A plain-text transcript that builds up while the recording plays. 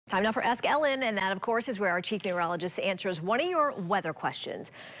Time now for Ask Ellen, and that, of course, is where our chief meteorologist answers one of your weather questions.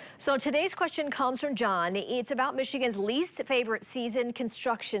 So today's question comes from John. It's about Michigan's least favorite season,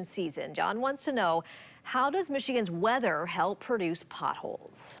 construction season. John wants to know, how does Michigan's weather help produce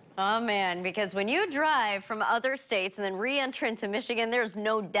potholes? Oh man, because when you drive from other states and then re-enter into Michigan, there's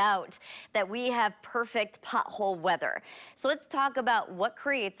no doubt that we have perfect pothole weather. So let's talk about what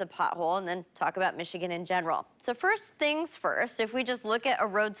creates a pothole and then talk about Michigan in general. So first things first, if we just look at a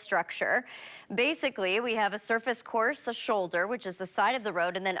road structure, basically we have a surface course, a shoulder, which is the side of the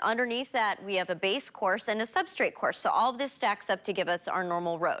road, and then underneath that we have a base course and a substrate course. So all of this stacks up to give us our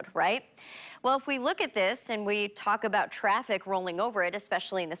normal road, right? Well, if we look at this and we talk about traffic rolling over it,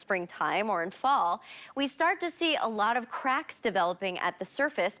 especially in the springtime or in fall, we start to see a lot of cracks developing at the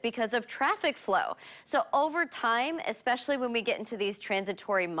surface because of traffic flow. So over time, especially when we get into these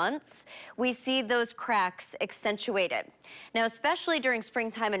transitory months, we see those cracks accentuated. Now, especially during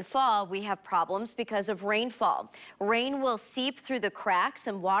springtime and fall, we have problems because of rainfall. Rain will seep through the cracks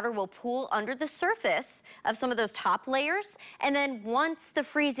and water will pool under the surface of some of those top layers. And then once the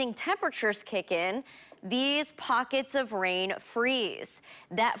freezing temperatures kick in, these pockets of rain freeze.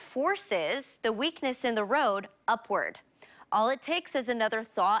 That forces the weakness in the road upward. All it takes is another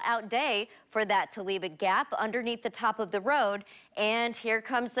thaw-out day for that to leave a gap underneath the top of the road, and here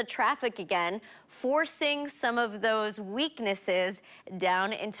comes the traffic again, forcing some of those weaknesses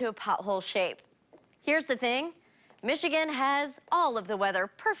down into a pothole shape. Here's the thing. Michigan has all of the weather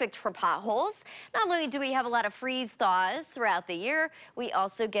perfect for potholes. Not only do we have a lot of freeze-thaws throughout the year, we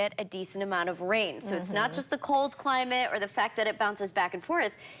also get a decent amount of rain. So it's not just the cold climate or the fact that it bounces back and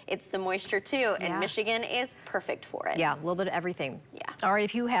forth, it's the moisture too, and Michigan is perfect for it. Yeah, a little bit of everything. Yeah. All right,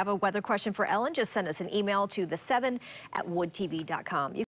 if you have a weather question for Ellen, just send us an email to the7@woodtv.com.